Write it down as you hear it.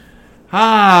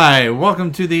Hi,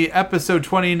 welcome to the episode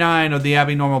 29 of the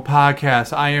Abby Normal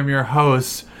Podcast. I am your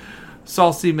host,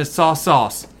 Saucy Miss Sauce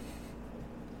Sauce.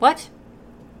 What?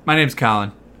 My name's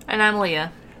Colin. And I'm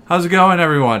Leah. How's it going,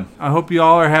 everyone? I hope you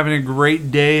all are having a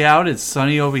great day out. It's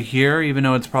sunny over here, even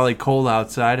though it's probably cold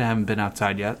outside. I haven't been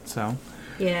outside yet, so...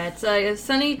 Yeah, it's a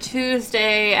sunny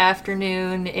Tuesday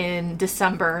afternoon in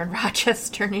December in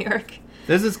Rochester, New York.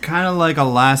 This is kind of like a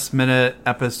last-minute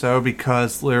episode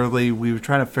because literally we were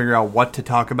trying to figure out what to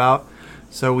talk about.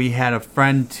 So we had a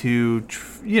friend to,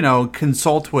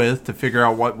 consult with to figure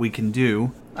out what we can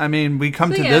do. I mean, we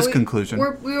come to this conclusion.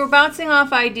 We were bouncing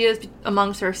off ideas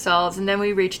amongst ourselves, and then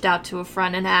we reached out to a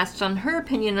friend and asked on her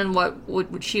opinion on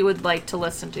what she would like to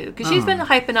listen to. Because she's been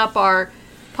hyping up our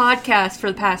podcast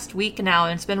for the past week now,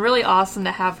 and it's been really awesome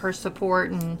to have her support.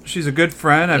 And she's a good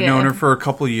friend. I've known her for a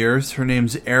couple of years. Her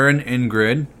name's Erin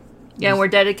Ingrid. Yeah, and we're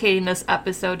dedicating this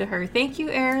episode to her. Thank you,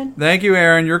 Erin. Thank you,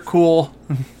 Erin. You're cool.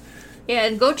 Yeah,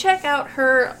 and go check out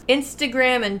her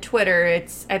Instagram and Twitter.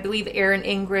 It's, I believe, Erin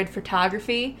Ingrid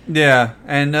Photography. Yeah,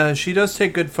 and she does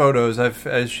take good photos.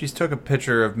 She's took a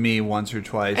picture of me once or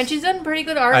twice. And she's done pretty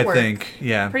good artwork. I think,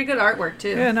 yeah. Pretty good artwork,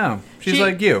 too. Yeah, no. She's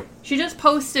like you. She just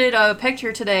posted a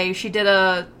picture today. She did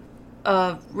a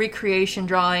recreation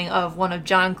drawing of one of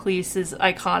John Cleese's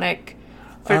iconic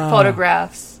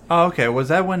photographs. Oh, okay. Was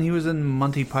that when he was in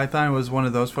Monty Python? Was one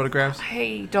of those photographs?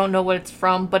 I don't know what it's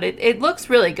from, but it looks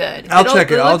really good. I'll check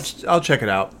it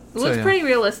out. It looks pretty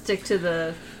realistic to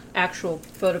the actual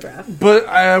photograph. But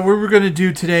what we're going to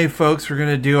do today, folks, we're going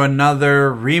to do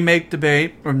another remake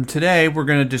debate. Today, we're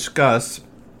going to discuss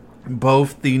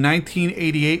both the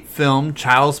 1988 film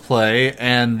Child's Play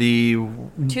and the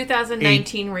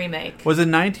 2019 remake. Was it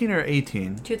 19 or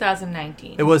 18?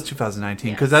 2019. It was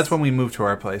 2019 because that's when we moved to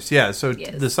our place. Yeah, so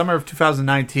the summer of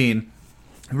 2019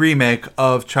 remake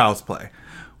of Child's Play,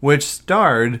 which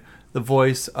starred the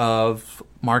voice of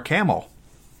Mark Hamill.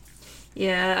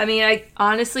 Yeah, I mean,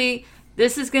 honestly,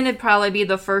 this is going to probably be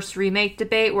the first remake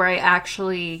debate where I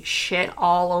actually shit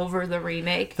all over the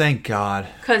remake. Thank God.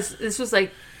 Because this was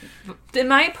like, in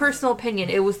my personal opinion,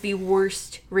 it was the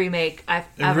worst remake I've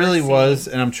ever seen. It really was,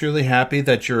 and I'm truly happy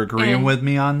that you're agreeing with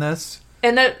me on this.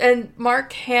 And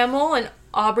Mark Hamill and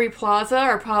Aubrey Plaza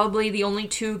are probably the only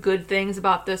two good things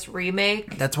about this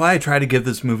remake. That's why I try to give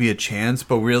this movie a chance,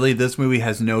 but really this movie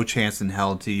has no chance in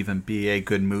hell to even be a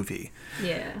good movie.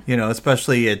 Yeah.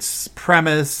 Especially its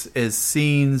premise, its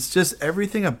scenes, just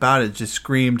everything about it just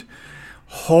screamed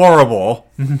horrible.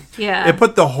 Yeah. It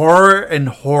put the horror in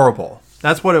horrible.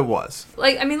 That's what it was.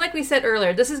 Like we said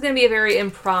earlier, this is going to be a very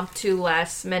impromptu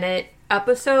last-minute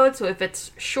episode, so if it's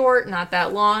short, not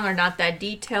that long, or not that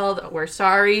detailed, we're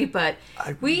sorry, but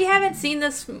we haven't seen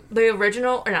the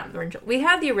original. We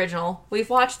have the original. We've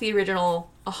watched the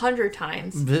original 100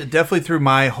 times. Definitely through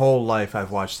my whole life, I've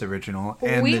watched the original.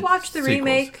 And we watched the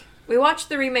remake. We watched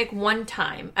the remake one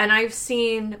time, and I've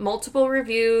seen multiple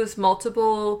reviews,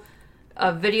 multiple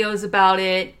videos about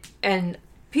it, and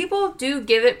people do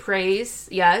give it praise,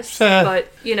 yes, but,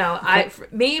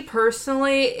 me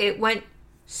personally, it went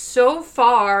so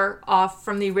far off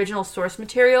from the original source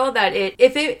material that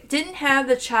if it didn't have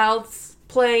the Child's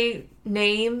Play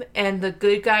name and the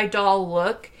good guy doll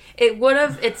look, it would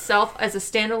have itself, as a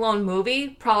standalone movie,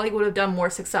 probably would have done more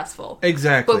successful.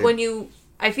 Exactly. But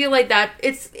I feel like that,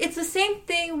 it's the same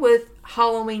thing with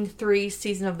Halloween 3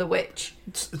 Season of the Witch.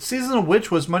 Season of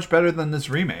Witch was much better than this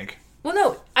remake. Well,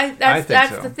 no, that's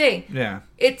the thing. Yeah,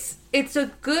 it's a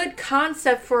good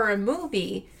concept for a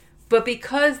movie, but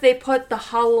because they put the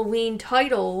Halloween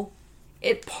title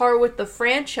at par with the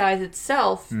franchise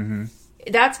itself,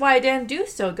 that's why it didn't do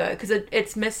so good. Because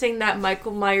it's missing that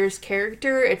Michael Myers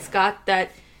character. It's got that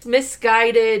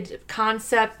misguided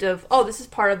concept of, oh, this is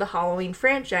part of the Halloween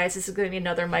franchise. This is going to be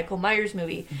another Michael Myers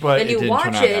movie. But then you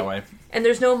watch it, and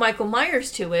there's no Michael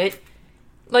Myers to it.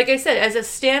 Like I said, as a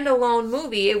standalone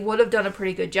movie, it would have done a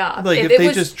pretty good job. Like, if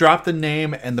they just dropped the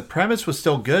name, and the premise was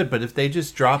still good, but if they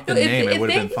just dropped the name, it would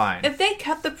have been fine. If they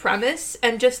kept the premise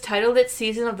and just titled it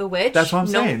Season of the Witch, that's what I'm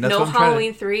saying. No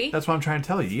Halloween 3. That's what I'm trying to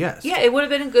tell you, yes. Yeah, it would have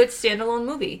been a good standalone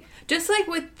movie. Just like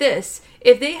with this,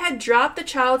 if they had dropped the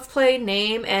Child's Play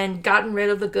name and gotten rid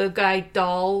of the good guy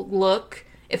doll look,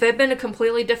 if it had been a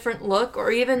completely different look,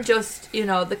 or even just,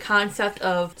 the concept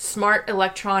of smart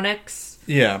electronics.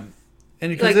 Yeah. And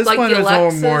because this one is a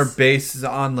little more based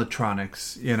on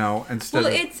electronics, instead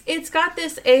of... it's got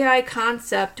this AI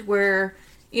concept where,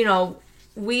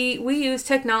 we use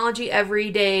technology every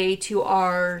day to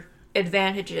our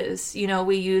advantages.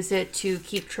 We use it to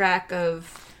keep track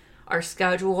of our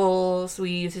schedules.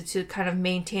 We use it to kind of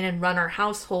maintain and run our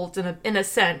households in a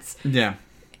sense. Yeah.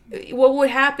 what would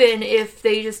happen if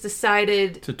they just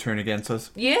decided to turn against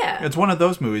us. Yeah. It's one of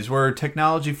those movies where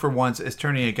technology for once is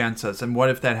turning against us, and what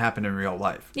if that happened in real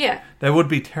life? Yeah. That would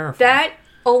be terrifying. That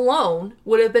alone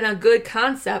would have been a good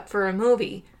concept for a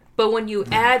movie. But when you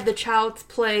add the Child's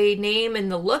Play name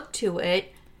and the look to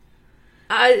it,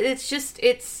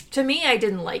 it's to me, I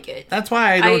didn't like it. That's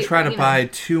why I don't try to buy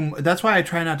too. That's why I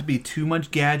try not to be too much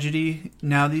gadgety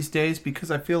now these days, because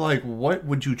I feel like, what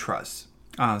would you trust,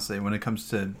 honestly, when it comes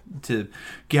to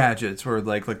gadgets or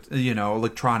like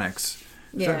electronics?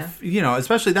 Yeah. So,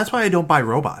 especially that's why I don't buy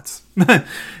robots,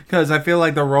 because I feel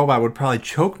like the robot would probably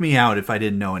choke me out if I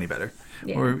didn't know any better.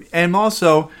 Yeah. And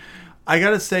also, I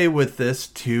gotta say with this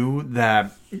too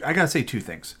that I gotta say two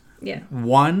things. Yeah.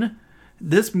 One,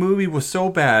 this movie was so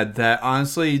bad that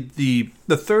honestly, the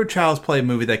third Child's Play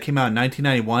movie that came out in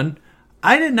 1991,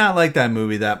 I did not like that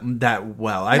movie that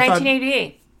well.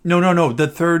 1988. No. The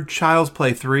third Child's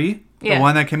Play 3, the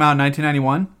one that came out in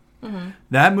 1991. Mm-hmm.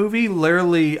 That movie,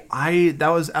 literally, that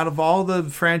was out of all the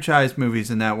franchise movies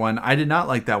in that one, I did not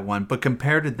like that one. But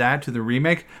compared to that, to the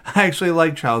remake, I actually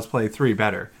like Child's Play 3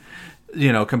 better.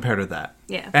 Compared to that.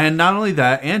 Yeah. And not only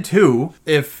that, and two,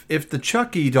 if the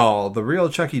Chucky doll, the real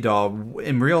Chucky doll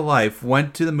in real life,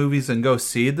 went to the movies and go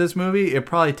see this movie, it'd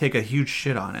probably take a huge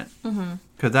shit on it. Mm-hmm.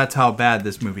 Because that's how bad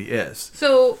this movie is.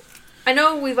 So, I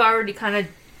know we've already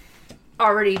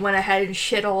went ahead and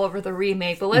shit all over the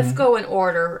remake, but let's go in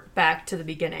order back to the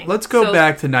beginning. Let's go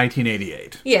back to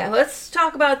 1988. Yeah, let's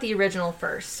talk about the original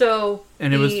first. So,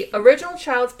 original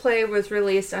Child's Play was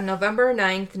released on November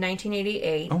 9th,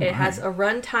 1988. Oh, it has a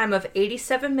runtime of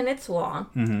 87 minutes long.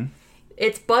 Mm-hmm.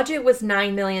 Its budget was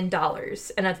 $9 million,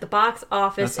 and at the box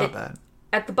office, that's not bad.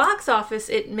 At the box office,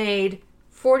 it made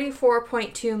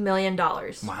 $44.2 million.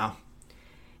 Wow.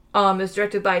 It was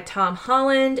directed by Tom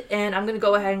Holland, and I'm going to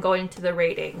go ahead and go into the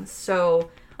ratings. So,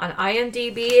 on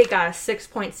IMDb, it got a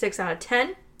 6.6 out of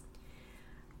 10.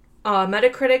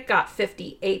 Metacritic got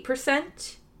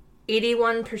 58%.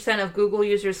 81% of Google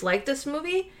users liked this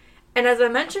movie. And as I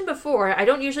mentioned before, I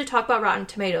don't usually talk about Rotten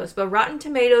Tomatoes, but Rotten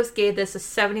Tomatoes gave this a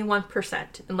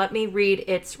 71%. And let me read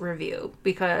its review,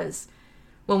 because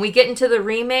when we get into the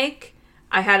remake,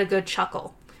 I had a good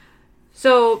chuckle.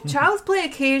 So, Child's Play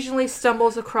occasionally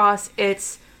stumbles across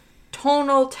its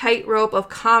tonal tightrope of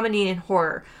comedy and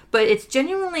horror, but its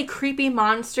genuinely creepy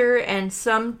monster and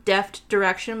some deft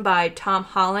direction by Tom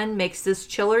Holland makes this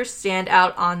chiller stand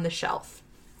out on the shelf.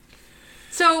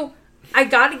 So, I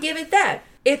gotta give it that.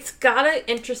 It's got an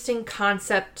interesting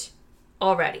concept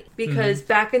already, because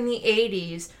back in the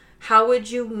 80s, how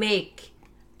would you make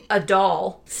a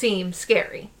doll seem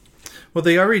scary? Well,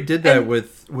 they already did that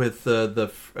with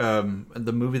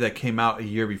the movie that came out a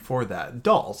year before that,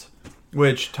 Dolls,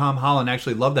 which Tom Holland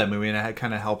actually loved that movie, and it had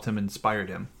kind of helped him, inspired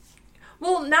him.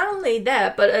 Well, not only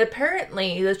that, but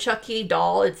apparently the Chucky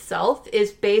doll itself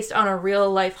is based on a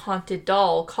real-life haunted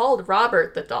doll called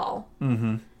Robert the Doll.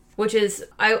 Mm-hmm. Which is,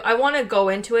 I want to go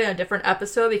into it in a different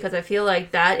episode, because I feel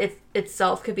like that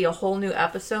itself could be a whole new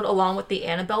episode along with the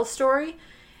Annabelle story.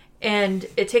 And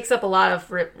it takes up a lot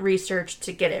of research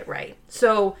to get it right.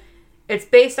 So, it's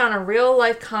based on a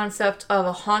real-life concept of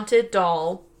a haunted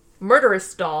doll,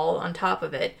 murderous doll on top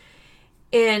of it.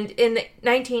 And in the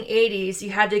 1980s, you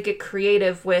had to get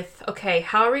creative with, okay,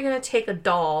 how are we going to take a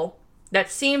doll that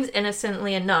seems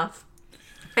innocently enough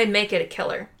and make it a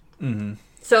killer? Mm-hmm.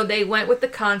 So they went with the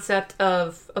concept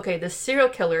of, okay, the serial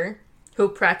killer who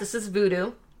practices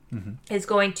voodoo is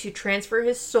going to transfer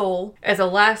his soul as a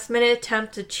last-minute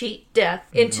attempt to cheat death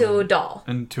into a doll.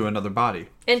 Into another body.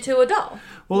 Into a doll.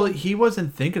 Well, he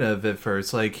wasn't thinking of it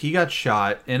first. Like, he got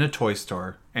shot in a toy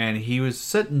store, and he was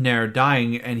sitting there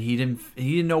dying, and he didn't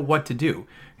know what to do.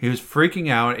 He was freaking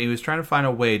out. He was trying to find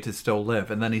a way to still live.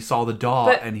 And then he saw the doll,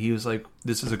 and he was like,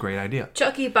 this is a great idea.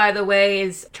 Chucky, by the way,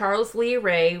 is Charles Lee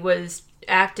Ray, was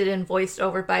acted and voiced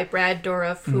over by Brad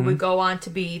Dourif, who would go on to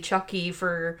be Chucky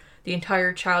for the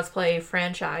entire Child's Play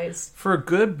franchise. For a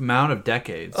good amount of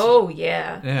decades. Oh,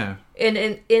 yeah. Yeah. And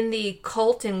in the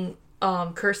Cult and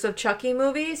Curse of Chucky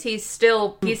movies, he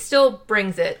still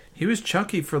brings it. He was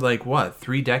Chucky for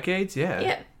 3 decades? Yeah.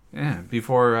 Yeah. Yeah,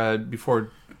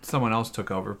 before someone else took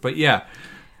over. But yeah.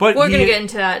 But we're going to get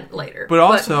into that later. But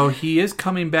also, he is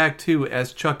coming back, too,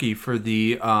 as Chucky for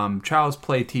the Child's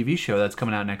Play TV show that's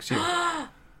coming out next year.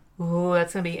 Ooh,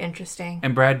 that's going to be interesting.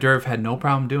 And Brad Dourif had no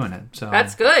problem doing it. So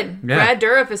that's good. Yeah. Brad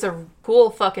Dourif is a cool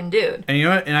fucking dude. And you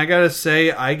know what? And I gotta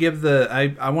say,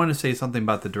 I want to say something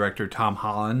about the director Tom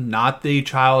Holland, not the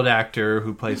child actor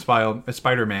who plays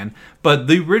Spider-Man, but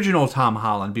the original Tom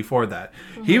Holland before that.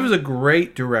 Mm-hmm. He was a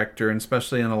great director, and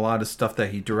especially in a lot of stuff that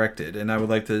he directed. And I would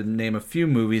like to name a few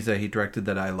movies that he directed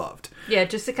that I loved. Yeah,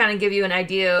 just to kind of give you an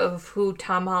idea of who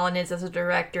Tom Holland is as a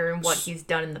director and what he's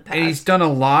done in the past. And he's done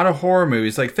a lot of horror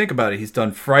movies. Like, think about it. He's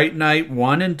done Fright Night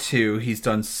 1 and 2. He's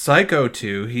done Psycho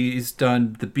 2. He's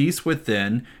done The Beast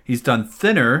Within. He's done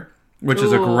Thinner, which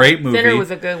is a great movie. Thinner was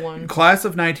a good one. Class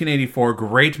of 1984,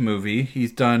 great movie.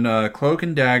 He's done Cloak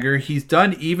and Dagger. He's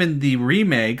done even the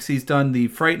remakes. He's done the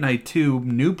Fright Night 2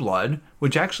 New Blood,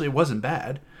 which actually wasn't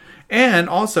bad. And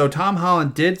also, Tom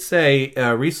Holland did say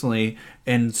recently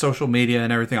in social media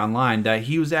and everything online that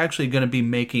he was actually going to be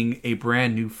making a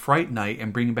brand new Fright Night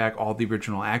and bringing back all the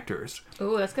original actors.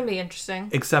 Ooh, that's going to be interesting.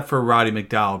 Except for Roddy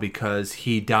McDowall, because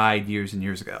he died years and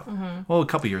years ago. Mm-hmm. Well, a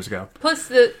couple years ago.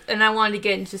 Plus, and I wanted to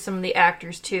get into some of the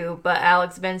actors too, but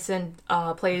Alex Benson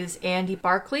plays Andy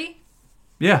Barclay.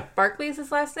 Yeah. Barclay is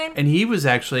his last name? And he was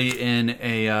actually in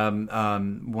a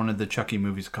one of the Chucky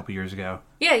movies a couple years ago.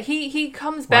 Yeah, he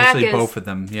comes back actually as... both of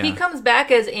them, yeah. He comes back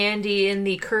as Andy in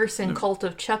the Curse and Cult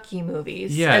of Chucky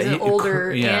movies. Yeah. As an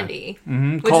older Andy.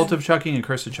 Mm-hmm. Cult of Chucky and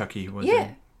Curse of Chucky was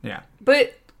Yeah.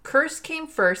 But Curse came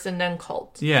first and then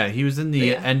Cult. Yeah, he was in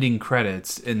the ending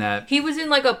credits in that... He was in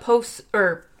like a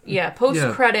post-credit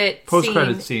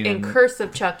scene in Curse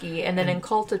of Chucky, and then in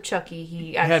Cult of Chucky,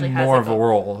 he actually had more of a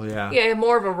role, Yeah,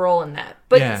 more of a role in that.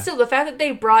 But still, the fact that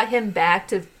they brought him back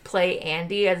to play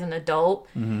Andy as an adult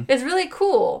is really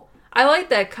cool. I like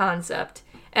that concept.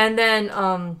 And then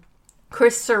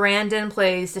Chris Sarandon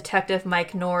plays Detective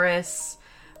Mike Norris.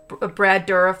 Brad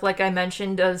Dourif, like I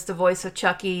mentioned, does the voice of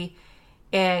Chucky.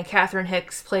 And Catherine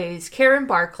Hicks plays Karen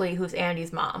Barclay, who's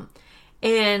Andy's mom.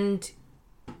 And...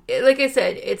 like I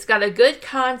said, it's got a good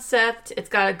concept. It's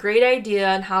got a great idea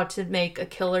on how to make a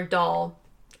killer doll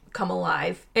come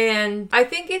alive. And I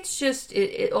think it's just,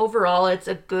 overall, it's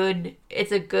a good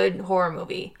horror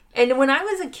movie. And when I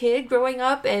was a kid growing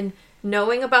up and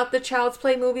knowing about the Child's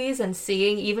Play movies and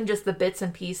seeing even just the bits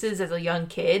and pieces as a young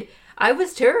kid, I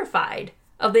was terrified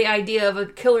of the idea of a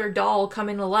killer doll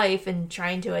coming to life and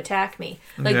trying to attack me.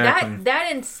 Like, that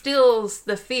instills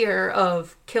the fear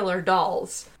of killer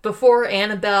dolls. Before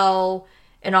Annabelle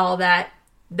and all that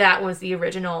was the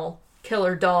original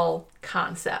killer doll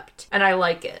concept. And I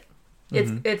like it.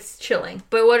 It's chilling.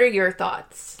 But what are your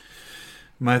thoughts?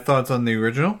 My thoughts on the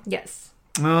original? Yes.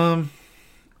 I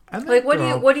think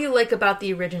what do you like about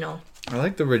the original? I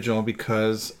like the original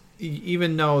because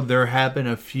even though there have been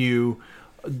a few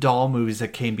doll movies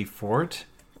that came before it,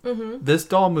 this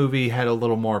doll movie had a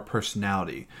little more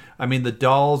personality. I mean, the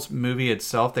Dolls movie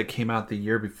itself that came out the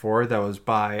year before,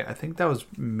 I think that was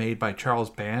made by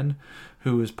Charles Band,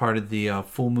 who was part of the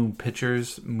Full Moon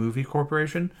Pictures movie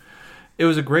corporation. It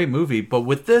was a great movie, but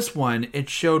with this one, it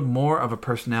showed more of a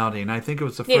personality, and I think it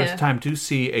was the first time to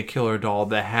see a killer doll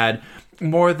that had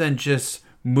more than just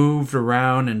moved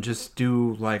around and just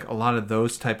do like a lot of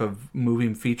those type of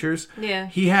moving features. Yeah.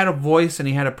 He had a voice and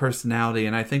he had a personality,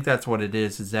 and I think that's what it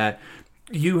is that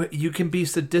you can be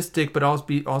sadistic but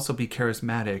also be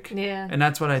charismatic. Yeah. And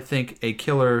that's what I think a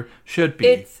killer should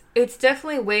be. It's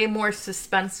definitely way more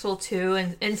suspenseful too,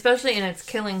 and especially in its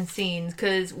killing scenes,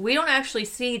 because we don't actually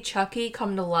see Chucky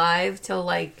come to life till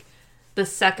like the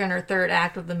second or third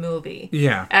act of the movie.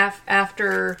 Yeah.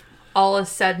 After all is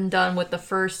said and done with the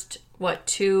first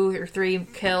 2 or 3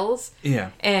 kills.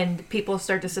 Yeah. And people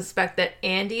start to suspect that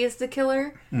Andy is the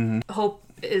killer. Mm-hmm. Hope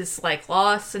is like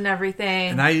lost and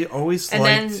everything. And I always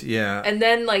liked, And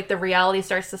then like the reality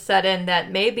starts to set in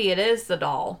that maybe it is the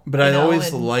doll. But I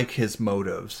always like his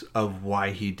motives of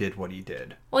why he did what he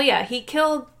did. Well, yeah, he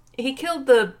killed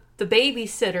the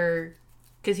babysitter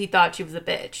because he thought she was a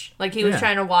bitch. Like, he was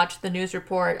trying to watch the news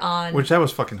report on... Which, that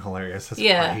was fucking hilarious. That's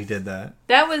why he did that.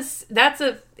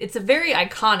 It's a very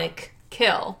iconic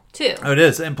kill, too. Oh, it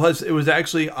is. And plus, it was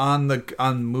actually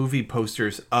on movie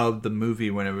posters of the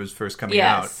movie when it was first coming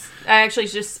out. I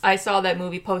saw that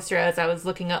movie poster as I was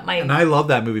looking up my... And I love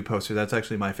that movie poster. That's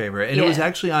actually my favorite. And it was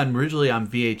actually originally on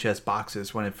VHS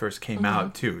boxes when it first came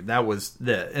out, too. That was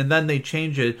it. And then they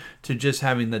changed it to just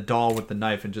having the doll with the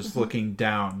knife and just looking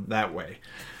down that way.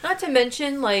 Not to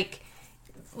mention, like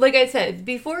I said,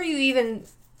 before you even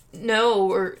know,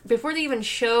 or before they even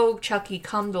show Chucky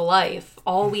come to life,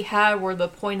 all we had were the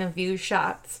point of view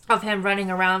shots of him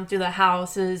running around through the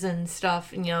houses and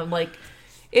stuff. And,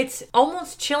 it's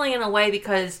almost chilling in a way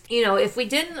because, if we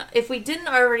didn't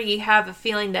already have a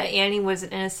feeling that Annie was an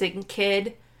innocent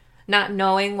kid, not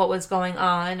knowing what was going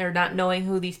on or not knowing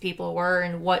who these people were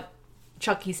and what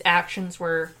Chucky's actions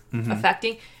were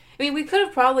affecting. I mean, we could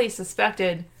have probably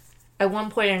suspected at one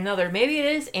point or another, maybe it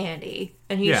is Andy,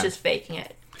 and he's just faking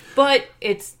it. But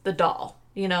it's the doll,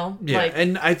 you know? Yeah,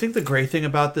 and I think the great thing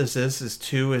about this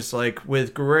is like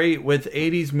with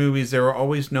 80s movies, they were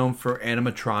always known for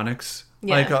animatronics.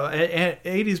 Yeah. Like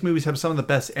 80s movies have some of the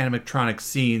best animatronic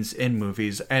scenes in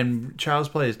movies, and Child's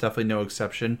Play is definitely no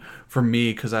exception for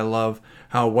me because I love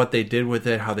what they did with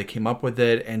it, how they came up with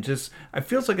it, and just it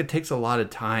feels like it takes a lot of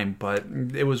time, but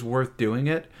it was worth doing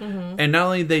it. And not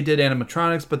only they did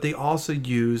animatronics, but they also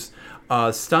use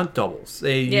stunt doubles.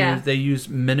 They use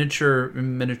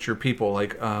miniature people,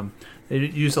 like they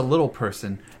use a little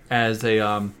person as a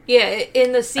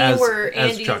in the scene where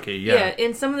Andy, as Chucky,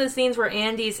 in some of the scenes where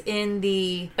Andy's in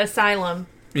the asylum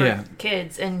for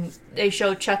kids, and they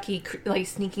show Chucky like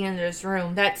sneaking into his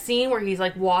room. That scene where he's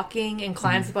like walking and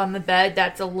climbs up on the bed,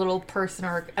 that's a little person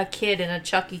or a kid in a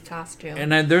Chucky costume.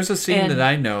 And then there's a scene that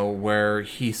I know where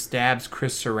he stabs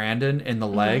Chris Sarandon in the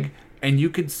leg. And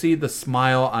you could see the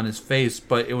smile on his face,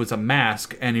 but it was a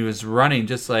mask, and he was running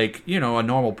just like, a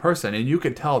normal person. And you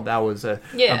could tell that was a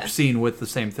scene with the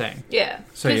same thing. Yeah.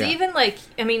 Because even, like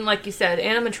you said,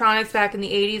 animatronics back in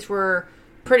the 80s were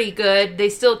pretty good. They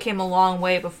still came a long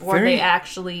way before they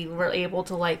actually were able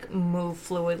to, like, move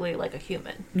fluidly like a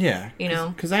human. Yeah.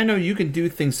 Because I know you can do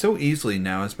things so easily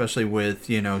now, especially with,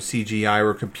 CGI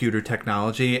or computer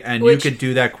technology, and you could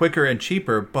do that quicker and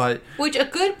cheaper, but... Which a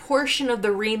good portion of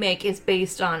the remake is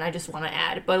based on, I just want to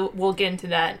add, but we'll get into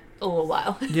that a little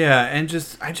while. Yeah, and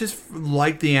I just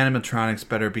like the animatronics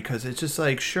better because it's just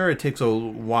like, sure, it takes a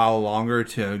while longer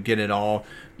to get it all...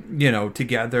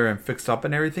 together and fixed up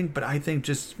and everything, but I think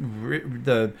just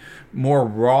the more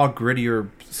raw, grittier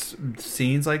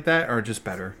scenes like that are just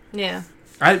better. Yeah.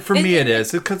 For me, it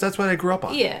is, because that's what I grew up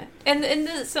on. Yeah. And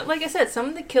like I said, some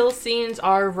of the kill scenes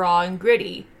are raw and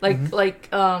gritty.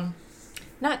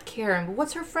 Not Karen, but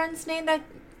what's her friend's name that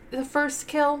the first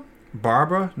kill?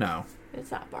 Barbara? No. It's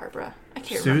not Barbara. I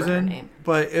can't remember her name.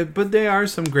 But they are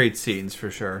some great scenes, for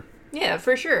sure. Yeah,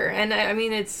 for sure. And I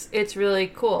mean, it's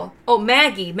really cool. Oh,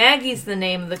 Maggie. Maggie's the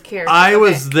name of the character. I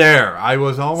was there. I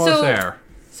was almost there.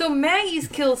 So Maggie's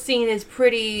kill scene is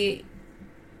pretty...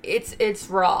 It's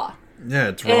raw. Yeah,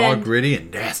 it's raw, gritty,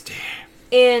 and nasty.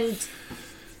 And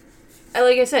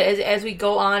like I said, as we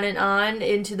go on and on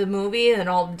into the movie and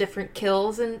all the different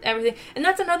kills and everything, and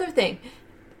that's another thing.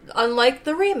 Unlike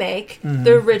the remake,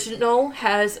 the original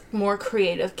has more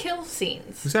creative kill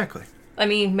scenes. Exactly. I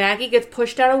mean, Maggie gets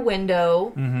pushed out a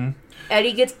window.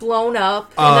 Eddie gets blown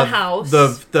up in the house.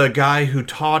 The guy who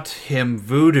taught him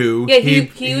voodoo. Yeah,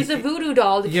 he used a voodoo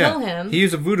doll to kill him. He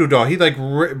used a voodoo doll. He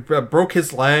broke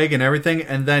his leg and everything,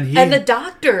 and then and the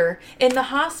doctor in the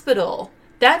hospital.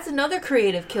 That's another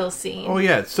creative kill scene. Oh,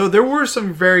 yeah. So there were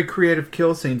some very creative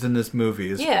kill scenes in this movie.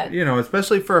 Yeah.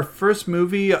 Especially for a first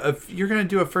movie. If you're going to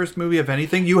do a first movie of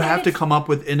anything, you have to come up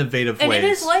with innovative ways. And it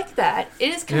is like that.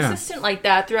 It is consistent like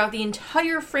that throughout the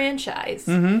entire franchise.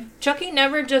 Chucky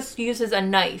never just uses a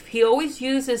knife. He always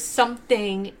uses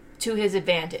something to his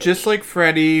advantage. Just like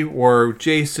Freddy or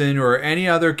Jason or any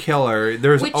other killer,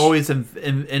 there's always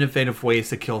innovative ways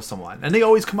to kill someone. And they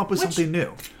always come up with something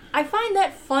new. I find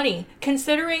that funny,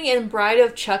 considering in Bride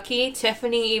of Chucky,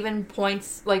 Tiffany even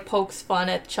pokes fun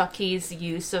at Chucky's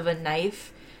use of a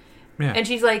knife. Yeah. And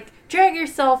she's like, drag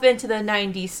yourself into the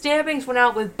 90s. Stabbings went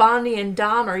out with Bonnie and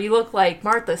Dahmer. You look like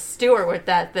Martha Stewart with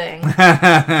that thing.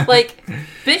 Like,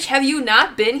 bitch, have you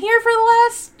not been here for the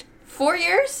last 4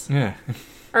 years? Yeah.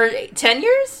 Or 10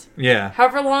 years? Yeah.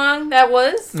 However long that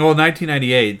was? Well,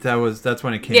 1998, that's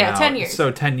when it came out. Yeah, 10 years. So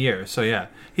 10 years, so yeah.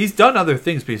 He's done other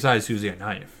things besides using a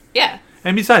knife. Yeah.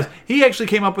 And besides, he actually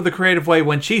came up with a creative way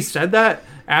when she said that,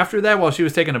 after that, while she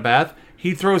was taking a bath,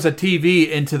 he throws a TV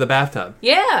into the bathtub.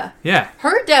 Yeah. Yeah.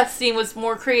 Her death scene was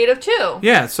more creative, too.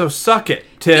 Yeah, so suck it,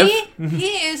 Tiff.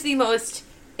 He is the most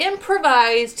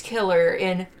improvised killer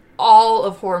in all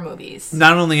of horror movies.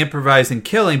 Not only improvised in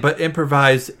killing, but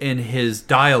improvised in his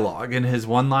dialogue, in his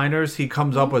one-liners. He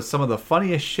comes up with some of the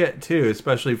funniest shit, too,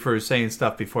 especially for saying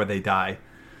stuff before they die.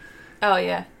 Oh,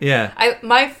 yeah. Yeah.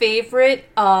 My favorite,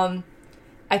 I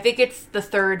think it's the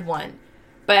third one.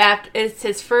 But it's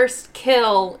his first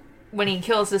kill when he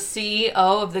kills the CEO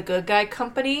of the good guy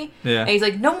company. Yeah. And he's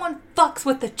like, no one fucks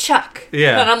with the Chuck.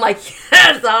 Yeah. And I'm like,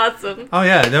 that's awesome. Oh,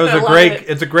 yeah. That was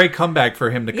it's a great comeback for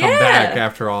him to come back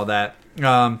after all that.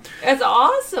 It's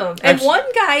awesome. And one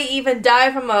guy even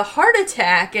died from a heart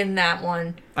attack in that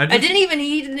one. He didn't even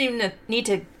need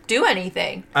to do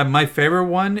anything. My favorite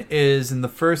one is in the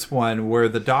first one where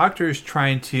the doctor's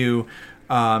trying to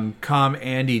calm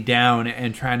Andy down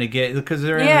and trying to get, because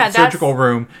they're in Yeah, the surgical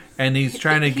room, and he's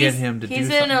trying to get him to do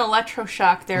something. He's in an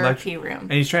electroshock therapy room.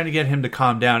 And he's trying to get him to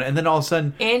calm down. And then all of a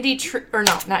sudden...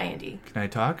 not Andy. Can I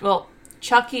talk? Well,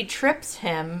 Chucky trips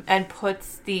him and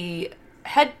puts the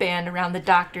headband around the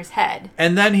doctor's head.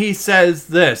 And then he says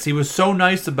this. He was so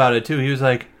nice about it, too. He was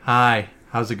like, "Hi,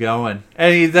 how's it going?"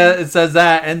 And he says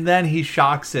that, and then he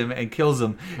shocks him and kills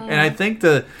him. And I think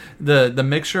the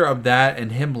mixture of that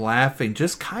and him laughing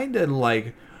just kind of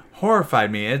like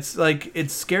horrified me. It's like,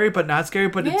 it's scary but not scary,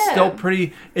 but it's still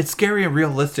it's scary in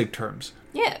realistic terms.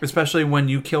 Yeah. Especially when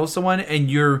you kill someone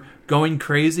and you're going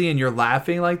crazy and you're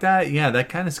laughing like that. Yeah, that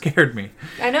kind of scared me.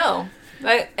 I know.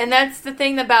 And that's the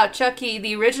thing about Chucky,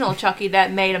 the original Chucky,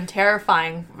 that made him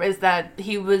terrifying, is that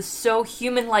he was so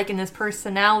human-like in his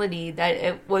personality that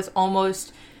it was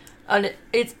almost...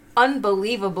 it's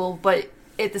unbelievable, but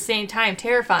at the same time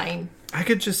terrifying. I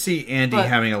could just see Andy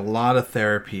having a lot of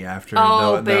therapy after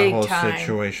that whole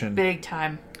situation. Big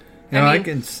time. You know, I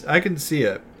can see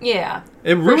it. Yeah.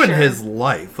 It ruined his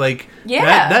life. Like,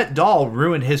 that doll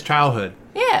ruined his childhood.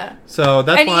 Yeah. So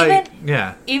that's why...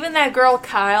 Even that girl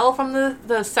Kyle from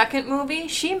the second movie,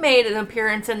 she made an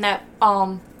appearance in that,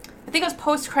 I think it was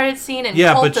post-credit scene in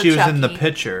Cult of Chucky. Yeah, but she was in the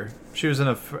picture. She was in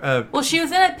a... well, she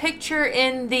was in a picture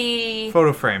in the...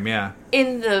 photo frame, yeah.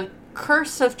 In the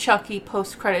Curse of Chucky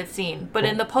post-credit scene. But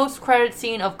in the post-credit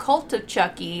scene of Cult of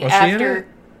Chucky, was she in it?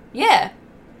 Yeah.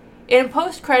 In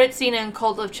post-credit scene in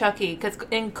Cult of Chucky, because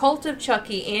in Cult of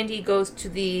Chucky, Andy goes to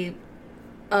the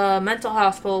mental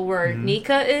hospital where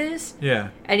Nika is. Yeah.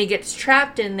 And he gets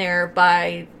trapped in there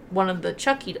by one of the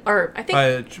Chucky... Or, I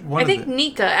think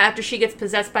Nika, after she gets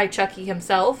possessed by Chucky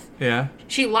himself,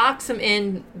 she locks him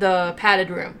in the padded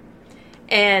room.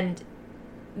 And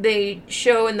they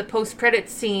show in the post-credit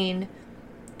scene,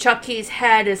 Chucky's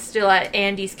head is still at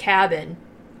Andy's cabin.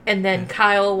 And then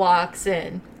Kyle walks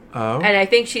in. Oh. And I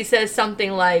think she says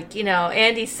something like,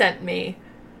 Andy sent me,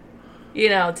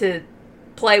 to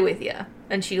play with you.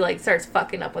 And she, starts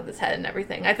fucking up with his head and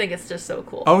everything. I think it's just so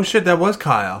cool. Oh, shit, that was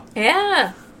Kyle.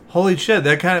 Yeah. Holy shit,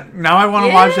 that kind of... Now I want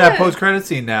to watch that post-credit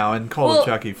scene now in Cult of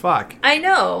Chucky. Fuck. I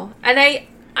know. And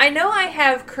I know I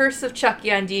have Curse of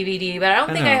Chucky on DVD, but I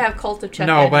don't think I have Cult of Chucky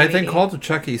on DVD. No, but I think Cult of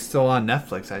Chucky is still on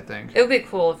Netflix, I think. It would be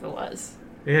cool if it was.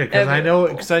 Yeah, because I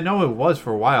know it was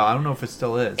for a while. I don't know if it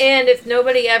still is. And if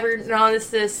nobody ever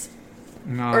noticed this,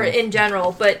 or in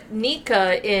general, but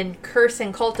Nika in Curse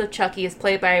and Cult of Chucky is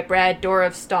played by Brad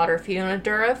Dourif's daughter, Fiona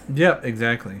Dourif. Yep,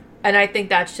 exactly. And I think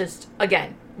that's just,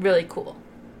 again, really cool.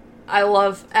 I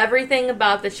love everything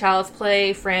about the Child's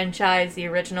Play franchise, the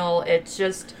original. It's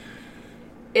just,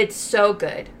 it's so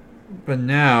good. But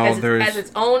now as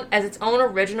its own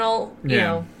original, you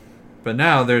know. But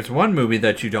now there's one movie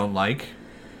that you don't like.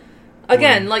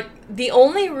 Again, the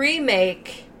only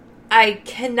remake I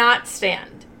cannot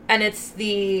stand, and it's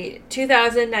the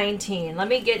 2019. Let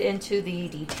me get into the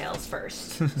details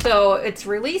first. So, its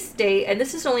release date, and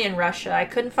this is only in Russia. I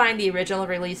couldn't find the original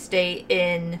release date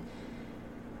in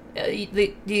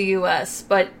the U.S.,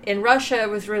 but in Russia it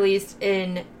was released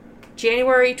in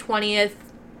January 20th,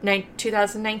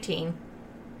 2019.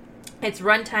 Its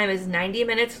runtime is 90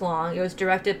 minutes long. It was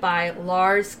directed by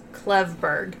Lars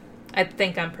Klevberg. I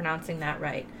think I'm pronouncing that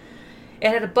right. It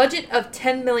had a budget of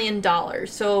 $10 million,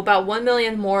 so about $1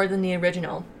 million more than the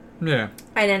original. Yeah.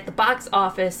 And at the box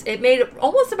office, it made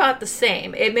almost about the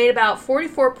same. It made about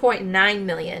 $44.9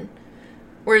 million,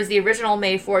 whereas the original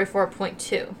made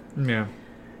 $44.2. Yeah.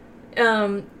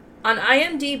 On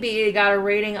IMDb, it got a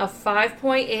rating of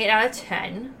 5.8 out of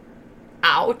 10.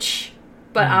 Ouch.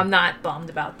 But I'm not bummed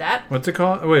about that. What's it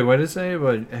called? Wait, what did it say?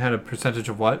 It had a percentage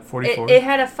of what? 44? It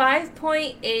had a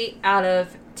 5.8 out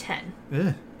of 10.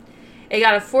 Ugh. It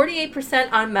got a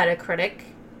 48% on Metacritic.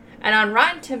 And on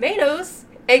Rotten Tomatoes,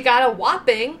 it got a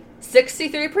whopping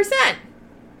 63%.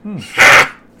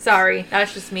 Sorry,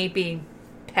 that's just me being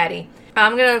petty.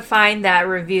 I'm going to find that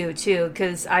review, too,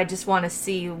 because I just want to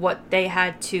see what they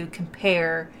had to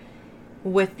compare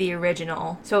with the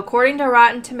original. So according to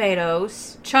Rotten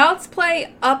Tomatoes, Child's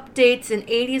Play updates an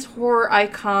 80s horror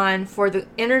icon for the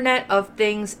Internet of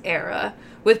Things era,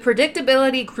 with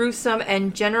predictability, gruesome,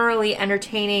 and generally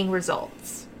entertaining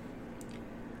results.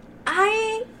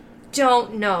 I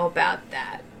don't know about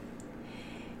that.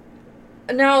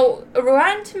 Now,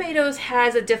 Rotten Tomatoes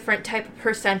has a different type of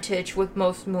percentage with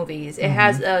most movies. It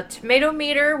has a tomato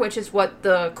meter, which is what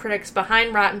the critics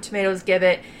behind Rotten Tomatoes give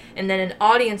it, and then an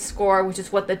audience score, which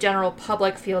is what the general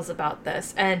public feels about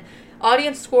this. And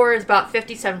audience score is about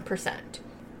 57%.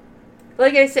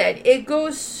 Like I said, it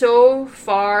goes so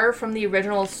far from the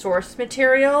original source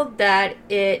material that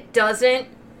it doesn't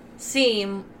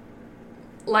seem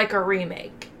like a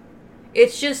remake.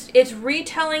 It's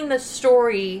retelling the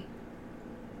story,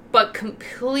 but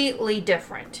completely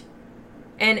different.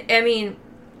 And, I mean,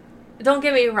 don't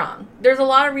get me wrong. There's a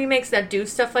lot of remakes that do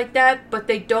stuff like that, but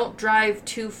they don't drive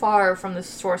too far from the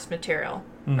source material.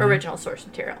 Original source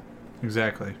material.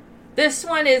 Exactly. This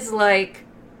one is like,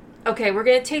 okay, we're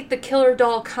going to take the killer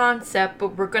doll concept,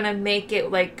 but we're going to make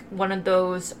it like one of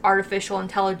those artificial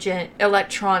intelligent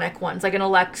electronic ones, like an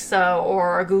Alexa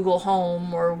or a Google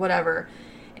Home or whatever.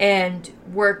 And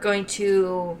we're going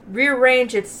to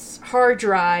rearrange its hard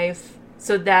drive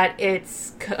so that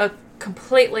it's a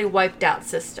completely wiped out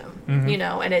system, you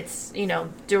know, and it's, you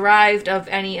know, derived of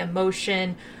any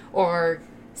emotion or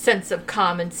sense of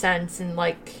common sense and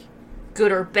like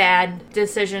good or bad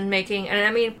decision making. And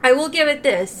I mean, I will give it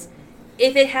this.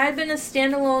 If it had been a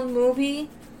standalone movie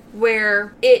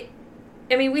where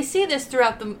I mean, we see this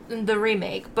throughout the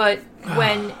remake, but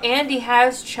when Andy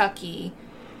has Chucky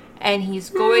and he's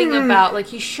going about, like,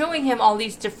 he's showing him all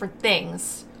these different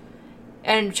things,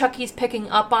 and Chucky's picking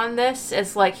up on this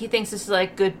as, like, he thinks this is,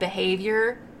 like, good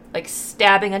behavior, like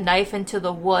stabbing a knife into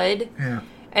the wood. Yeah.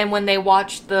 And when they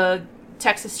watch the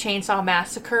Texas Chainsaw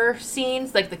Massacre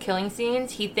scenes, like the killing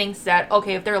scenes, he thinks that,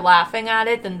 okay, if they're laughing at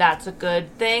it, then that's a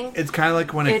good thing. It's kind of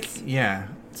like when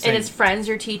and his friends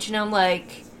are teaching him,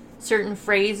 like, certain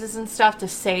phrases and stuff to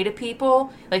say to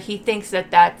people. Like, he thinks that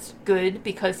that's good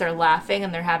because they're laughing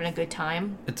and they're having a good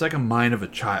time. It's like a mind of a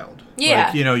child. Yeah.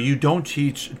 Like, you know, you don't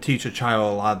teach a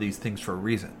child a lot of these things for a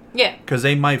reason. Yeah. Because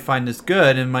they might find this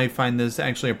good and might find this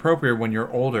actually appropriate when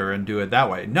you're older and do it that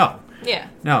way. No. Yeah.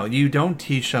 No, you don't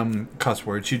teach them cuss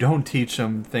words. You don't teach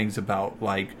them things about,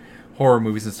 like, horror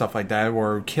movies and stuff like that,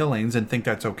 or killings, and think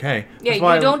that's okay. Yeah,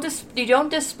 you don't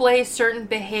display certain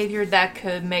behavior that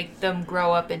could make them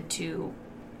grow up into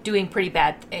doing pretty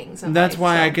bad things. That's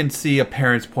why I can see a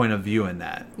parent's point of view in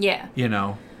that. Yeah. You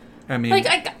know? I mean...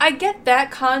 Like, I get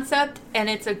that concept, and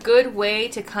it's a good way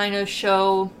to kind of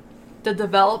show the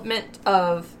development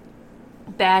of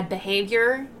bad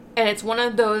behavior. And it's one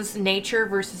of those nature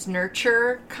versus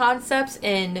nurture concepts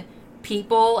in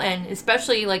people, and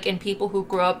especially like in people who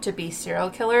grow up to be serial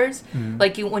killers.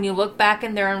 Like, when you look back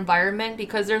in their environment,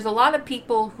 because there's a lot of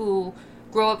people who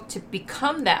grow up to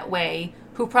become that way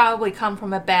who probably come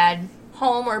from a bad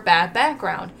home or bad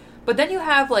background. But then you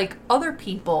have like other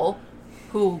people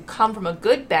who come from a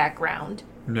good background,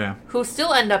 who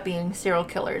still end up being serial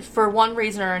killers for one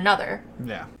reason or another.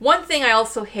 Yeah. One thing I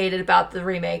also hated about the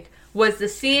remake was the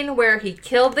scene where he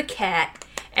killed the cat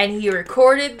and he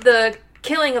recorded the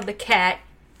killing of the cat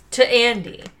to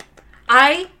Andy.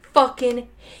 I fucking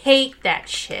hate that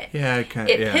shit. Yeah,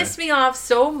 it pissed me off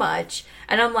so much,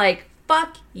 and I'm like,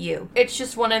 fuck you. It's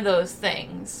just one of those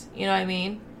things, you know what I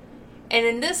mean? And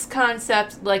in this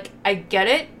concept, like, I get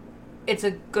it. It's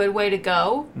a good way to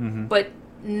go, but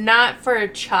not for a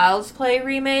Child's Play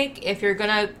remake. If you're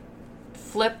gonna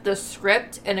flip the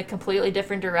script in a completely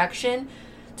different direction,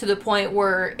 to the point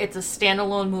where it's a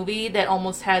standalone movie that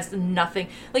almost has nothing.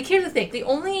 Like, here's the thing. The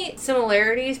only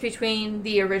similarities between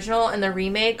the original and the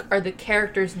remake are the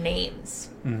characters' names.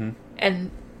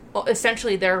 And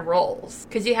essentially their roles.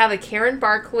 Because you have a Karen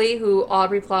Barkley, who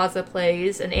Aubrey Plaza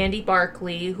plays, and Andy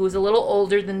Barkley, who's a little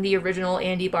older than the original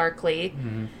Andy Barkley.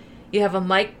 You have a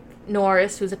Mike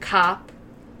Norris, who's a cop.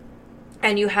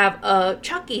 And you have a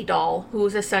Chucky doll,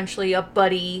 who's essentially a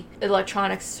buddy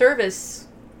electronic service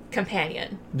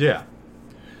companion. Yeah.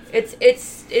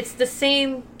 It's the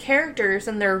same characters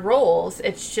and their roles.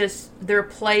 It's just they're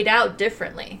played out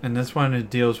differently. And this one, it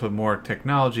deals with more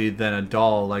technology than a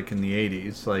doll like in the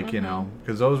 80s. Like, you know,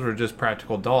 because those were just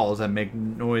practical dolls that make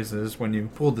noises when you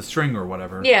pull the string or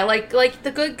whatever. Yeah, like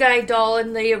the good guy doll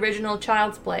in the original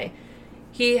Child's Play.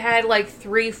 He had like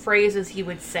 3 phrases he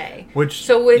would say.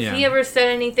 So if he ever said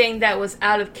anything that was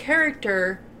out of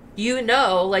character, you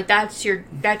know, like, that's your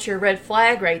red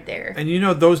flag right there. And you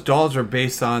know, those dolls are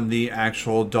based on the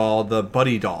actual doll, the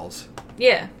Buddy dolls.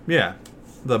 Yeah. Yeah.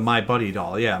 The My Buddy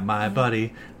doll. Yeah, my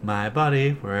buddy,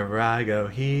 wherever I go,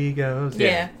 he goes.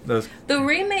 Yeah. Those. The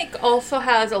remake also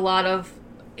has a lot of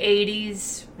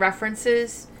 80s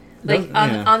references. Like,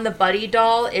 on the Buddy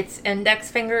doll, its index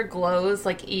finger glows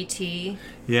like E.T.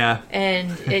 Yeah.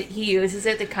 And he uses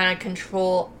it to kind of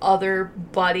control other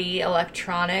Buddy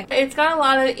electronic. It's got a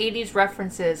lot of 80s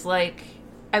references. Like,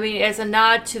 I mean, as a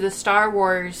nod to the Star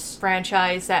Wars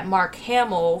franchise, that Mark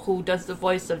Hamill, who does the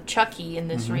voice of Chucky in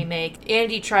this remake,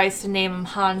 Andy tries to name him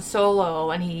Han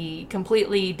Solo, and he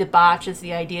completely debauches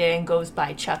the idea and goes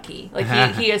by Chucky. Like,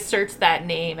 he asserts that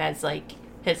name as, like,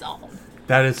 his own.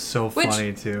 That is so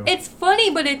funny, too. It's funny,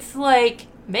 but it's like,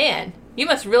 man, You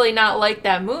must really not like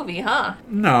that movie, huh?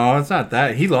 No, it's not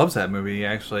that. He loves that movie,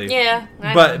 actually. Yeah.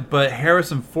 I know. But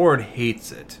Harrison Ford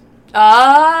hates it.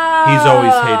 Oh. He's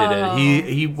always hated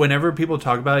it. He whenever people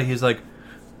talk about it, he's like,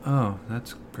 "Oh,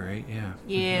 that's great, yeah."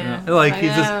 Yeah. Like I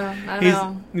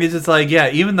he's just like,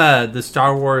 yeah. Even the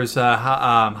Star Wars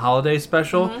holiday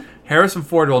special, Harrison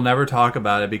Ford will never talk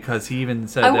about it because he even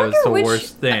said that was the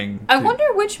worst thing. I wonder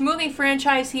which movie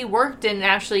franchise he worked in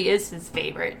actually is his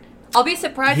favorite. I'll be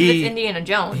surprised if it's Indiana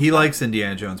Jones. He likes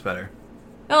Indiana Jones better.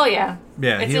 Oh, yeah.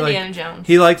 Yeah, it's Indiana Jones.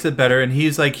 He likes it better, and he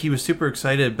was super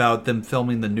excited about them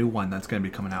filming the new one that's going to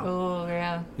be coming out. Oh,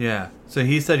 yeah. Yeah. So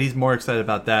he said he's more excited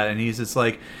about that, and he's just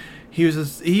like, he was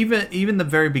just, even the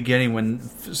very beginning when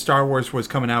Star Wars was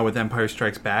coming out with Empire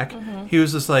Strikes Back, he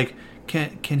was just like,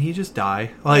 can he just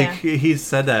die? Like, he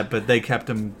said that, but they kept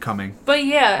him coming. But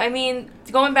yeah, I mean,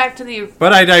 going back to the...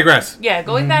 But I digress. Yeah,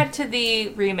 going back to the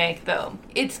remake, though.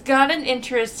 It's got an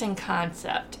interesting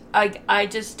concept. I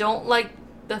just don't like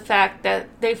the fact that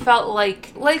they felt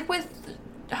like with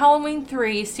Halloween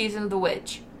 3, Season of the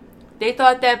Witch, they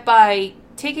thought that by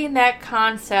taking that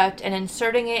concept and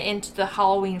inserting it into the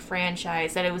Halloween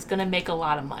franchise that it was going to make a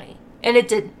lot of money. And it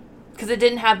didn't, because it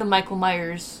didn't have the Michael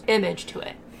Myers image to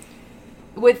it.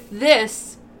 With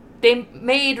this, they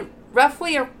made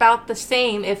roughly about the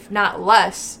same, if not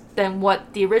less, than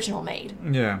what the original made.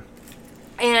 Yeah.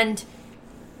 And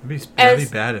that'd be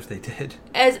bad if they did.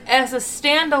 As a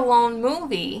standalone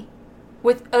movie,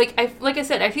 with like I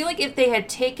said, I feel like if they had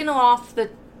taken off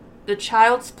the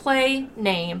Child's Play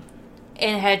name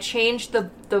and had changed the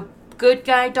good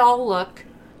guy doll look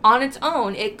on its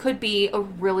own, it could be a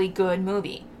really good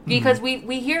movie. Because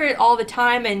we hear it all the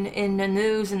time in the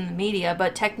news and the media,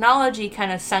 but technology can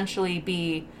essentially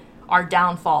be our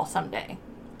downfall someday.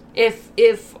 If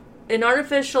an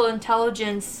artificial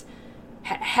intelligence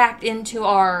hacked into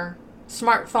our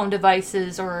smartphone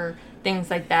devices or things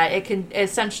like that, it can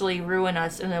essentially ruin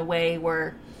us in a way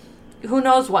where who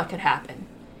knows what could happen.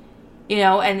 You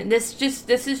know, and this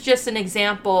is just an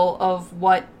example of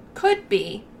what could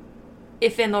be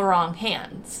if in the wrong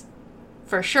hands,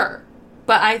 for sure.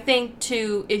 But I think,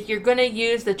 if you're going to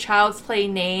use the Child's Play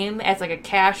name as like a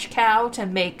cash cow to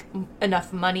make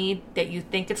enough money that you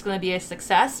think it's going to be a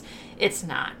success, it's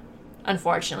not.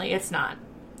 Unfortunately, it's not.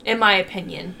 In my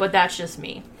opinion, but that's just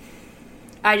me.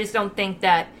 I just don't think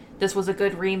that this was a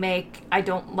good remake. I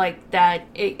don't like that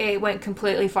it went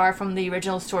completely far from the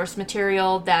original source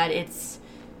material, that it's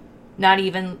not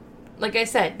even... Like I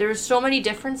said, there's so many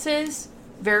differences...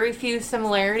 very few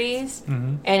similarities,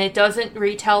 and it doesn't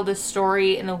retell the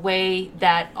story in a way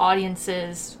that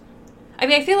audiences... I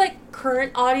mean, I feel like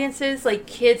current audiences, like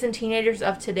kids and teenagers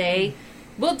of today,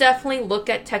 will definitely look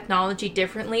at technology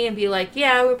differently and be like,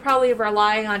 yeah, we're probably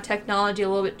relying on technology a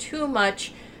little bit too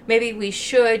much. Maybe we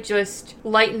should just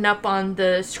lighten up on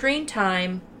the screen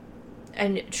time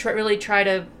and really try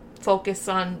to focus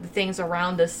on the things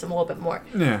around us a little bit more.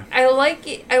 Yeah. I like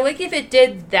if it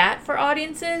did that for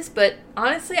audiences, but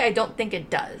honestly, I don't think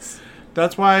it does.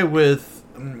 That's why with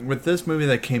this movie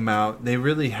that came out, they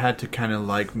really had to kind of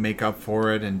like make up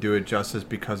for it and do it justice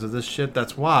because of this shit.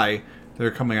 That's why they're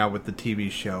coming out with the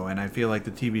TV show, and I feel like the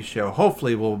TV show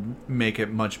hopefully will make it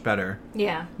much better.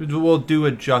 Yeah. We'll do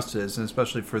it justice, and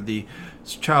especially for the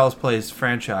Child's Play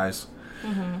franchise.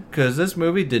 Because this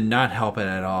movie did not help it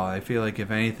at all. I feel like,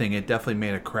 if anything, it definitely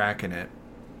made a crack in it.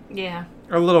 Yeah.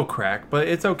 A little crack, but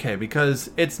it's okay because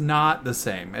it's not the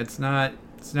same. It's not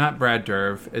Brad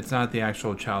Dourif. It's not the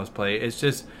actual Child's Play. It's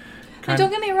just... Don't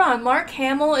get me wrong. Mark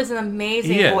Hamill is an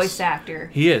amazing voice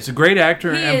actor. He is a great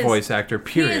actor and voice actor,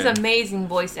 period. He is an amazing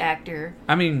voice actor.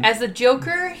 I mean... As the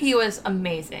Joker, he was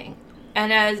amazing.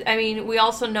 And we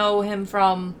also know him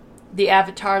from... the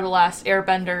Avatar: The Last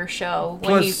Airbender show.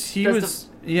 Plus,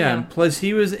 plus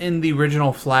he was in the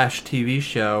original Flash TV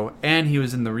show, and he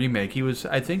was in the remake.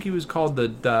 I think he was called the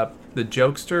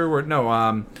Jokester, or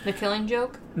The Killing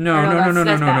Joke? No.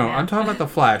 I'm talking about the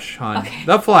Flash, hon. Okay.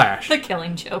 The Flash. The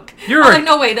Killing Joke. You're right.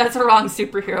 No, wait, that's a wrong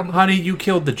superhero movie. Honey, you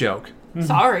killed the joke.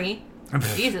 Sorry.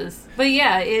 Jesus. But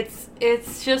yeah,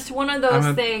 it's just one of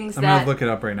those things that... I'm going to look it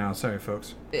up right now. Sorry,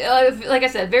 folks. Like I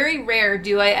said, very rare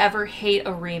do I ever hate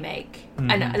a remake.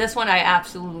 And this one I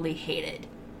absolutely hated.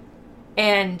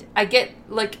 And I get,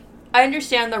 I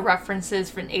understand the references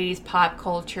from 80s pop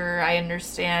culture. I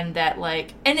understand that,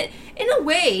 and in a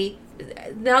way,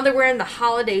 now that we're in the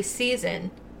holiday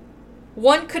season,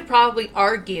 one could probably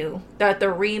argue that the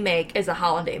remake is a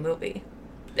holiday movie.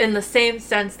 In the same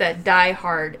sense that Die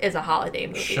Hard is a holiday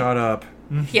movie. Shut up.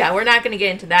 Yeah, we're not going to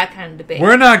get into that kind of debate.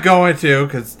 We're not going to,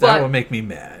 because that will make me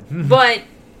mad. But,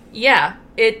 yeah,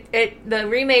 the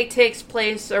remake takes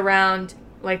place around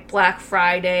like Black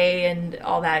Friday and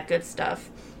all that good stuff.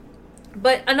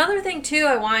 But another thing, too,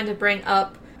 I wanted to bring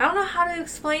up, I don't know how to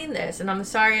explain this, and I'm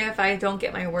sorry if I don't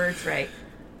get my words right.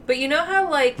 But you know how,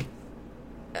 like,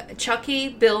 Chucky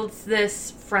builds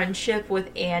this friendship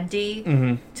with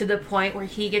Andy to the point where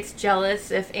he gets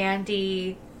jealous if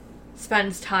Andy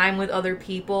spends time with other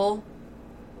people,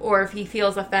 or if he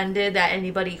feels offended that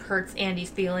anybody hurts Andy's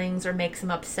feelings or makes him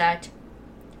upset.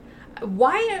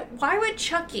 Why would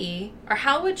Chucky, or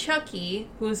how would Chucky,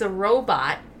 who's a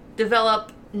robot,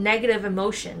 develop negative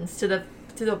emotions to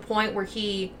the point where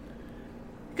he...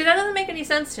 Because that doesn't make any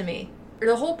sense to me.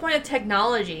 The whole point of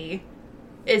technology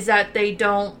is that they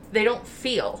don't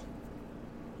feel.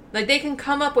 Like, they can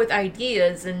come up with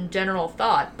ideas and general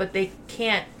thought, but they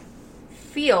can't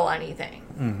feel anything.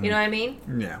 You know what I mean?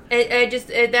 Yeah.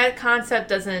 That concept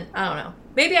doesn't... I don't know.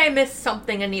 Maybe I missed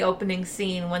something in the opening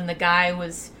scene when the guy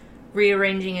was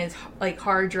rearranging his, like,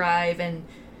 hard drive and,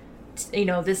 you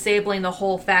know, disabling the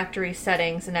whole factory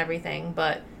settings and everything,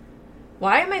 but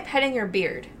why am I petting your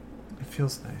beard? It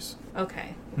feels nice.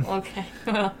 Okay.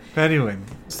 Well, anyway,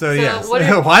 so yes.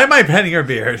 Why am I petting your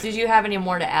beard? Did you have any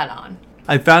more to add on?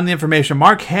 I found the information.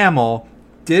 Mark Hamill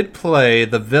did play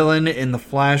the villain in the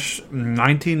Flash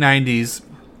 1990s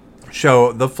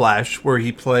show, The Flash, where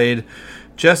he played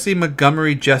James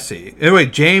Montgomery Jesse,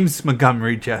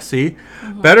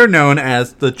 better known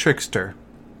as the Trickster.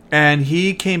 And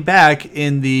he came back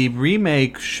in the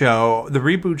remake show, the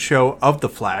reboot show of The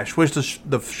Flash, which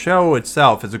the show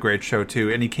itself is a great show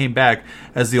too. And he came back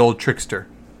as the old Trickster.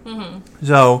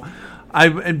 So,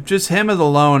 just him as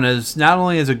alone, as not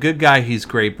only as a good guy, he's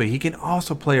great, but he can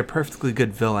also play a perfectly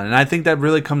good villain. And I think that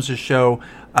really comes to show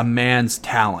a man's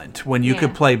talent when you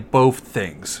could play both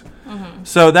things.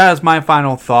 So that is my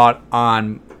final thought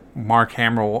on Mark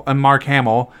Hamill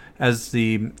as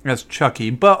Chucky,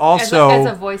 but also as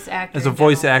a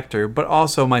voice actor. But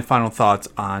also my final thoughts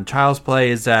on Child's Play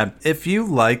is that if you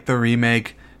like the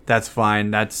remake, that's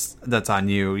fine. That's on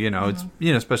you. You know, it's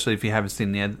especially if you haven't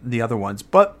seen the other ones.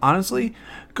 But honestly,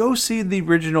 go see the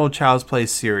original Child's Play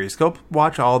series. Go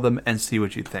watch all of them and see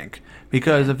what you think.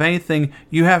 Because if anything,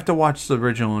 you have to watch the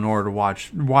original in order to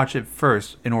watch it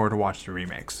first in order to watch the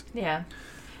remakes. Yeah.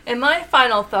 And my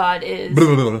final thought is,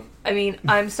 I mean,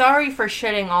 I'm sorry for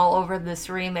shitting all over this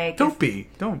remake. Don't say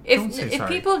sorry. If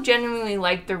people genuinely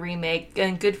like the remake,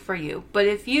 then good for you. But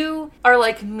if you are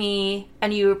like me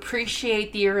and you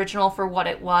appreciate the original for what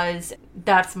it was,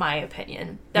 that's my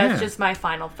opinion. That's just my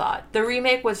final thought. The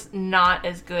remake was not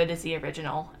as good as the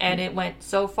original, and it went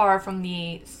so far from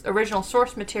the original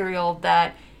source material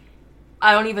that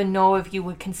I don't even know if you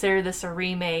would consider this a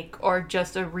remake or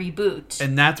just a reboot.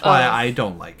 And that's why I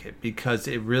don't like it, because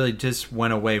it really just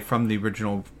went away from the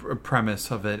original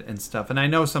premise of it and stuff. And I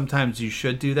know sometimes you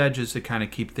should do that just to kind of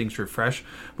keep things refreshed.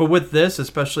 But with this,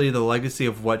 especially the legacy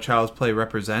of what Child's Play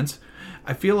represents,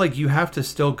 I feel like you have to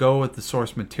still go with the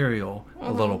source material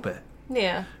a little bit.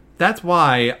 Yeah. That's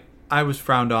why I was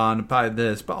frowned on by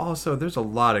this, but also there's a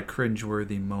lot of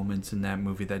cringeworthy moments in that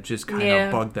movie that just kind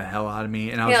of bugged the hell out of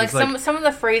me. And I was just like, some of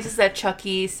the phrases that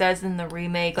Chucky says in the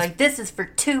remake, like "This is for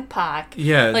Tupac."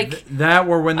 Yeah, like that,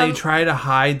 or when they try to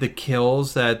hide the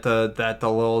kills that the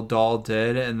little doll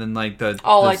did, and then like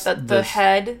the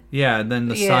head. Yeah, and then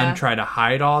the son tried to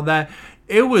hide all that.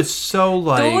 It was so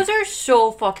like... Those are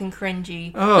so fucking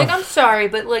cringy. Ugh. Like, I'm sorry,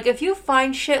 but like, if you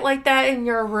find shit like that in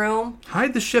your room...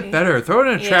 Hide the shit better. Throw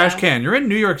it in a trash can. You're in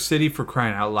New York City, for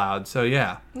crying out loud, so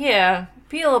yeah. Yeah,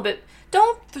 be a little bit...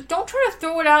 Don't try to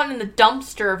throw it out in the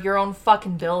dumpster of your own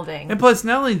fucking building. And plus,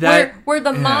 not only that... Where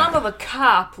the mom of a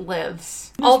cop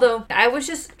lives. Although, I was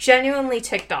just genuinely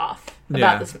ticked off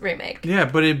about this remake. Yeah,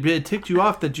 but it ticked you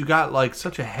off that you got like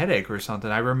such a headache or something.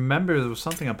 I remember there was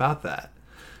something about that.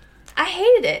 I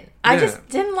hated it. I just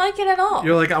didn't like it at all.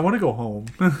 You're like, I want to go home.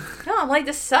 No, I'm like,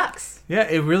 this sucks. Yeah,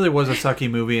 it really was a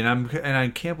sucky movie, and I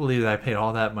can't believe that I paid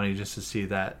all that money just to see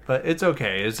that. But it's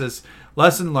okay. It's just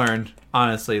lesson learned.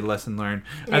 Honestly, lesson learned.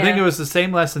 Yeah. I think it was the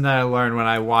same lesson that I learned when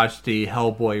I watched the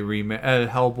Hellboy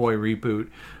reboot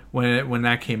when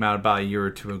that came out about a year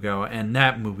or two ago, and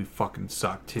that movie fucking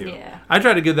sucked too. Yeah. I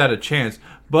tried to give that a chance,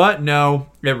 but no,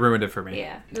 it ruined it for me.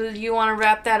 Yeah. Do you want to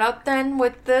wrap that up then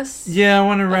with this? Yeah, I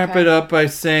want to wrap it up by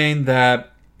saying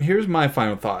that here's my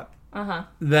final thought.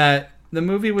 That the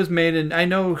movie was made in... I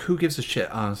know who gives a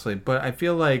shit, honestly, but I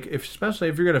feel like, especially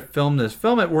if you're going to film this,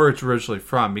 film it where it's originally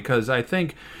from, because I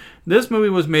think this movie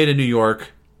was made in New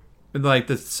York. Like,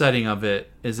 the setting of it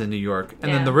is in New York.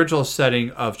 And then the original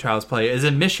setting of Child's Play is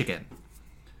in Michigan.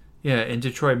 Yeah, in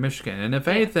Detroit, Michigan. And if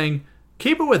anything,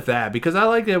 keep it with that. Because I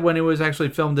liked it when it was actually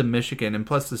filmed in Michigan. And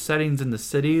plus the settings in the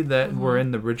city that were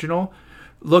in the original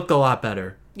looked a lot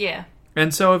better. Yeah.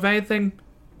 And so, if anything,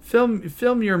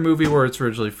 film your movie where it's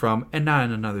originally from and not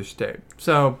in another state.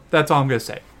 So, that's all I'm going to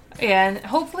say. Yeah, and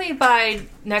hopefully by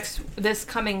this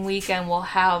coming weekend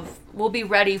we'll be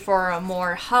ready for a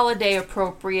more holiday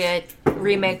appropriate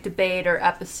remake debate or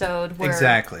episode where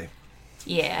Exactly.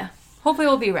 Yeah. Hopefully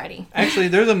we'll be ready. Actually,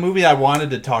 there's a movie I wanted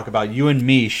to talk about. You and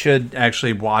me should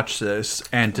actually watch this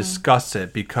and discuss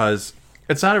it because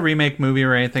it's not a remake movie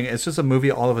or anything. It's just a movie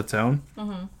all of its own.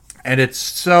 Mm-hmm. And it's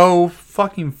so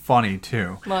fucking funny,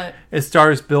 too. What? It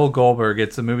stars Bill Goldberg.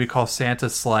 It's a movie called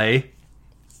Santa's Sleigh.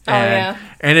 And, yeah.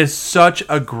 And it's such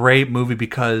a great movie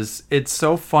because it's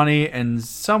so funny and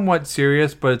somewhat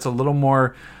serious, but it's a little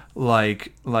more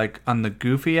like on the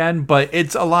goofy end, but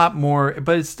it's a lot more,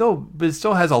 but it still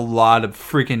has a lot of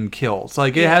freaking kills.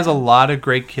 Like it has a lot of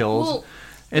great kills. Well,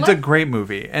 it's a great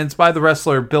movie, and it's by the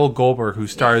wrestler Bill Goldberg, who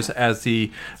stars as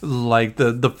the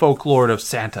folk lord of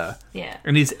Santa. Yeah,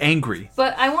 and he's angry.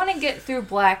 But I want to get through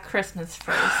Black Christmas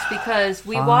first because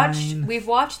we've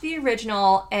watched the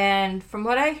original, and from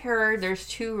what I heard, there's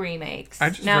 2 remakes.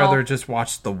 I'd rather just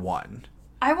watch the one.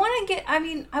 I want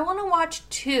to watch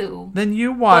 2. Then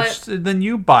you watch. Then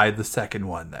you buy the second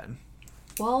one. Then.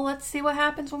 Well, let's see what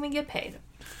happens when we get paid.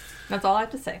 That's all I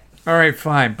have to say. All right,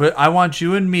 fine. But I want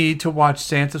you and me to watch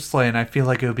Santa's Sleigh, and I feel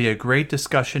like it would be a great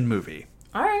discussion movie.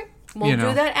 All right. We'll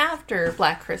do that after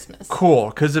Black Christmas. Cool,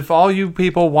 because if all you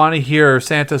people want to hear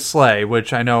Santa's Sleigh,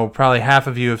 which I know probably half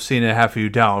of you have seen it, half of you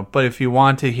don't, but if you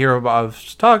want to hear about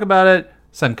us talk about it,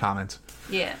 send comments.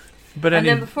 Yeah. But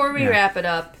then before we wrap it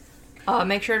up,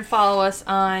 make sure to follow us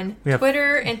on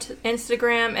Twitter,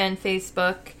 Instagram, and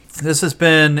Facebook. This has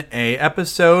been an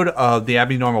episode of the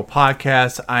Abnormal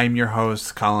Podcast. I'm your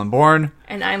host, Colin Bourne.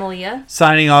 And I'm Alea.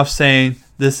 Signing off saying,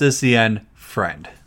 this is the end, friend.